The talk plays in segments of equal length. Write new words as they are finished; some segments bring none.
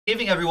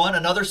Evening, everyone.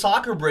 Another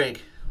soccer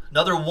break.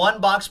 Another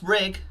one-box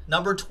break,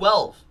 number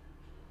 12.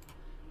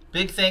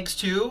 Big thanks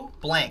to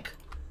blank.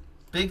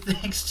 Big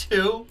thanks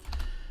to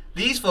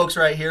these folks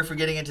right here for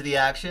getting into the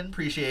action.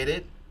 Appreciate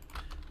it.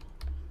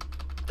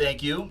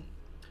 Thank you.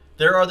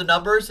 There are the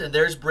numbers, and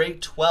there's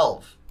break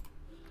 12.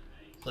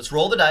 Let's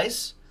roll the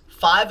dice.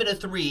 5 and a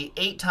 3,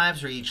 8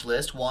 times for each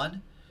list.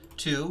 1,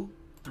 2,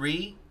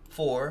 3,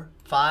 4,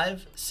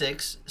 5,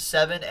 6,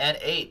 7, and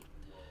 8.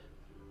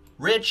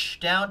 Rich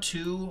down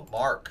to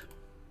Mark.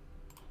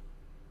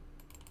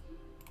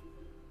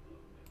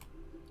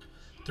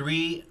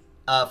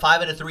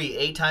 5 and a 3,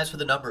 8 times for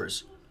the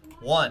numbers.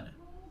 1,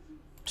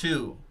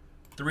 2,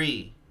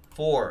 3,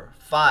 4,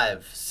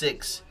 5,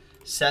 6,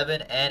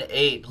 7, and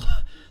 8.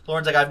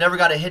 Lauren's like, I've never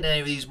got a hit in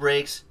any of these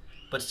breaks,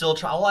 but still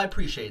try. Oh, I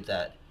appreciate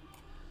that.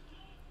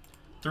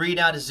 3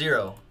 down to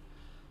 0.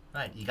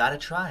 Right, you got to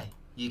try.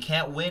 You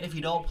can't win if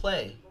you don't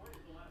play.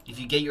 If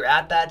you get your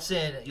at-bats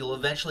in, you'll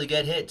eventually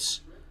get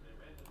hits.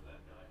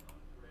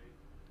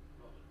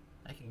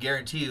 I can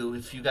guarantee you,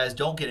 if you guys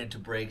don't get into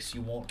breaks,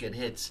 you won't get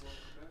hits.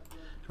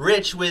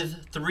 Rich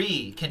with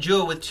 3,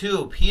 Kenjua with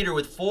 2, Peter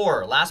with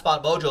 4, Last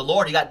Spot Mojo,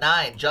 Lauren, you got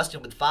 9,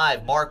 Justin with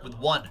 5, Mark with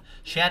 1,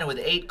 Shannon with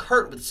 8,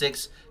 Kurt with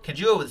 6,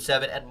 Kenjua with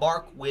 7, and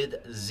Mark with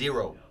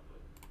 0.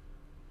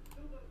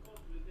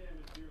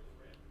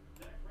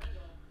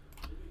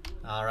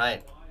 All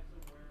right.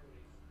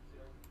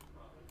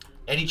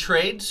 Any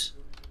trades?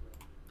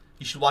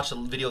 You should watch the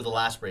video of the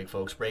last break,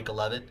 folks. Break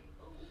 11.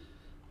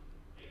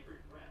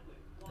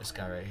 This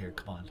guy right here,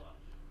 come on.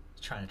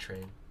 He's trying to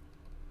trade.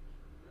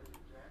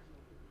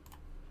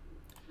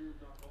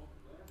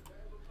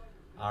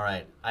 All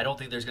right. I don't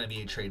think there's going to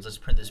be any trades. Let's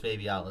print this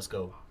baby out. Let's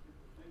go.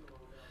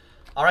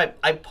 All right.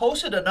 I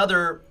posted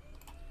another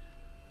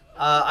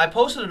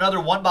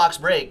one-box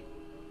break.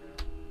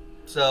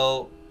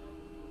 So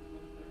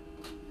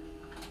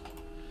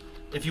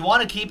if you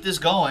want to keep this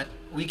going,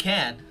 we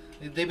can.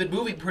 They've been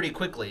moving pretty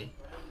quickly.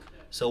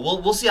 So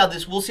we'll see how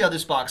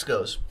this box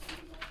goes.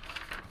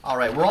 All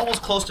right, we're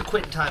almost close to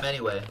quitting time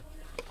anyway.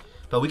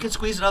 But we can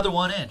squeeze another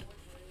one in.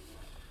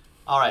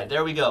 All right,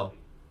 there we go.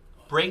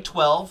 Break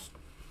 12.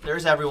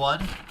 There's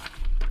everyone.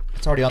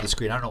 It's already on the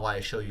screen. I don't know why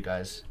I show you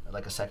guys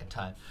like a second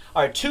time.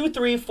 All right, 2,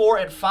 3, 4,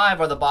 and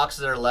 5 are the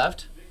boxes that are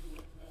left.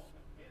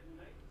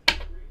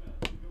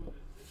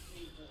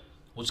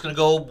 We're just going to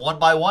go one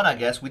by one, I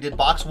guess. We did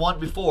box 1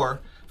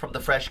 before from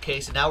the fresh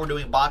case, and now we're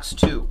doing box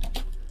 2.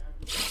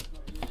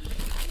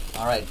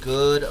 All right,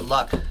 good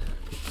luck.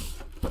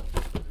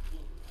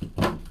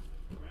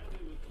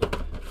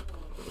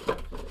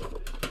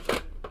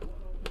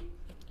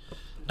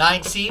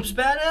 Nine seems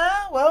bad.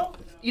 Well,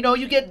 you know,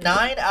 you get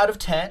 9 out of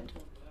 10,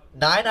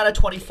 9 out of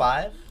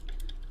 25,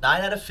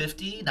 9 out of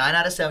 50, 9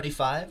 out of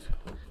 75.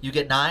 You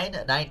get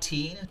 9,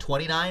 19,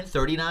 29,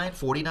 39,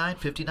 49,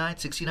 59,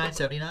 69,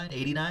 79,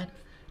 89,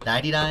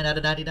 99 out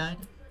of 99.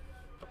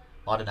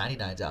 A lot of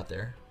 99s out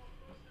there.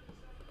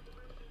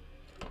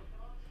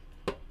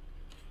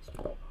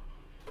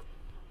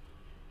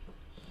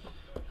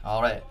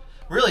 All right.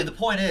 Really, the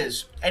point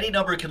is, any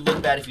number can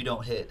look bad if you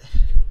don't hit.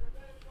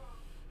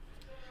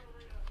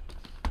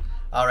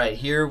 All right,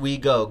 here we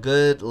go.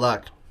 Good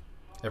luck,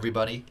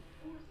 everybody.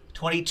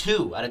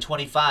 22 out of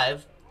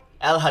 25.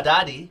 El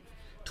Haddadi,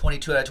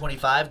 22 out of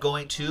 25,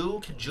 going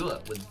to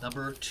Kenjua with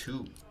number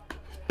 2.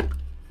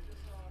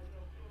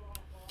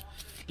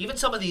 Even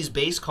some of these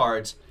base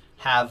cards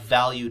have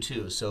value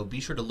too, so be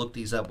sure to look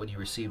these up when you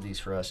receive these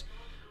for us.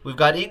 We've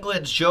got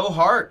England's Joe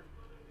Hart,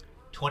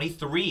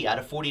 23 out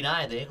of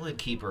 49, the England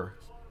keeper.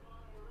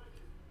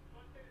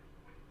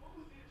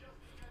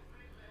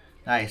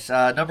 Nice.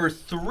 Number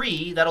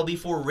 3, that'll be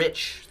for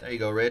Rich. There you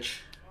go,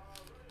 Rich.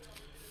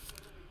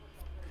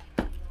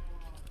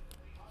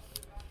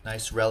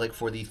 Nice relic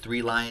for the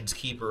 3 Lions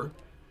keeper.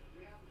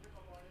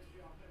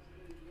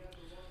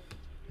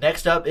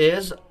 Next up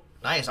is,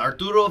 nice,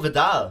 Arturo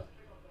Vidal.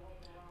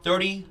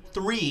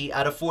 33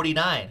 out of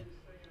 49.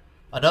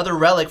 Another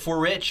relic for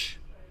Rich.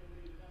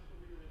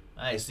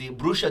 Nice. The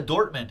Borussia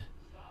Dortmund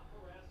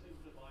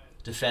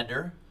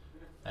defender.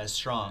 That's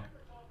strong.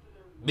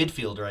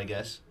 Midfielder, I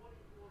guess.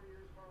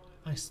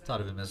 I thought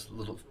of him as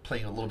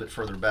playing a little bit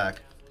further back.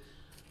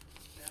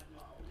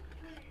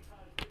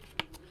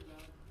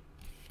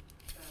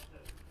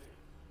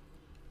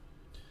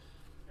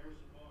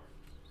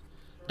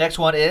 Next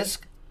one is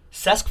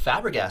Cesc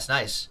Fabregas.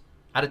 Nice.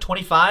 Out of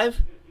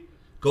 25,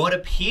 going to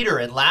Peter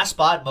in Last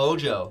Spot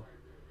Mojo.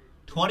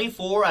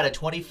 24 out of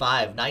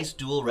 25. Nice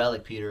dual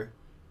relic, Peter.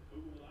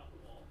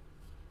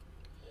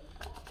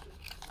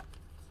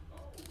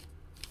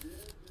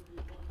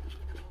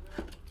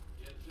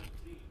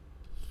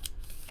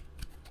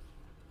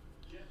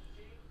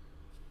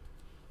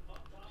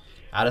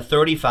 Out of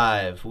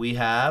 35, we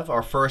have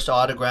our first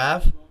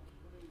autograph.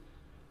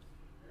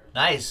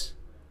 Nice.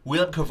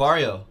 William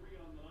Carvalho.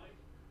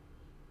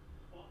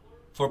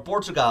 For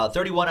Portugal,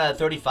 31 out of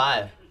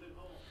 35.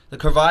 The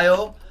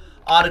Carvalho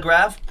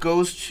autograph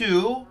goes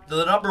to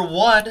the number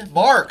 1,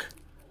 Mark.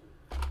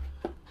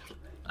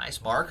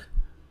 Nice, Mark.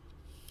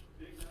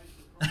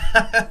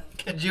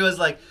 Kenji was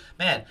like,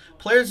 man,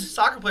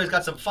 soccer players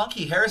got some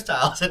funky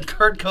hairstyles. And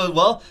Kurt goes,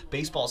 well,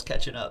 baseball's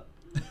catching up.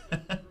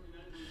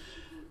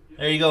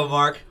 There you go,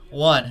 Mark.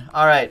 1.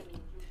 All right.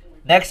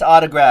 Next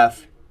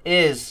autograph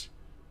is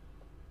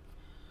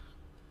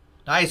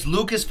nice.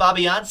 Lucas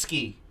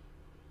Fabianski.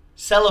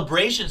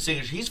 Celebration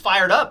signature. He's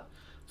fired up.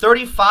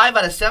 35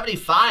 out of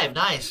 75.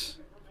 Nice.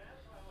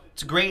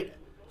 It's a great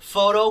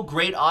photo,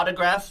 great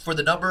autograph for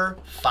the number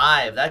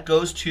 5. That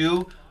goes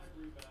to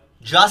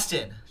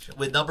Justin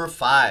with number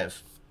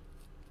 5.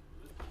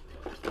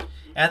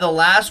 And the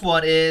last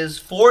one is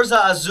Forza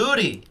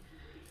Azzurri.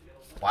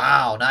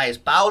 Wow, nice.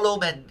 Paolo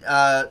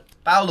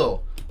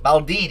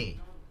Maldini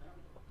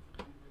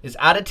is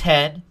out of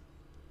 10,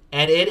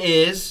 and it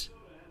is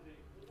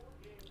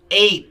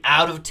 8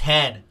 out of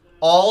 10.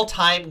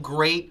 All-time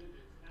great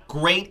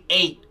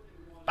 8.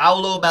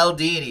 Paolo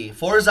Maldini.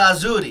 Forza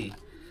Azzurri.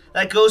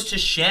 That goes to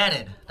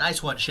Shannon.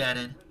 Nice one,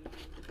 Shannon.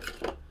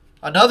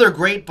 Another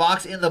great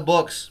box in the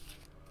books.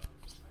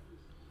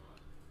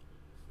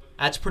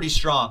 That's pretty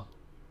strong.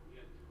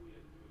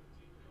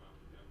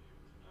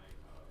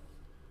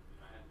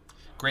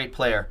 Great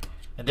player.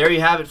 And there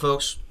you have it,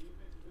 folks.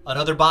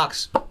 Another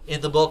box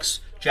in the books.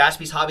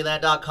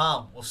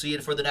 JaspysHobbyland.com. We'll see you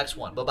for the next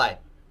one. Bye-bye.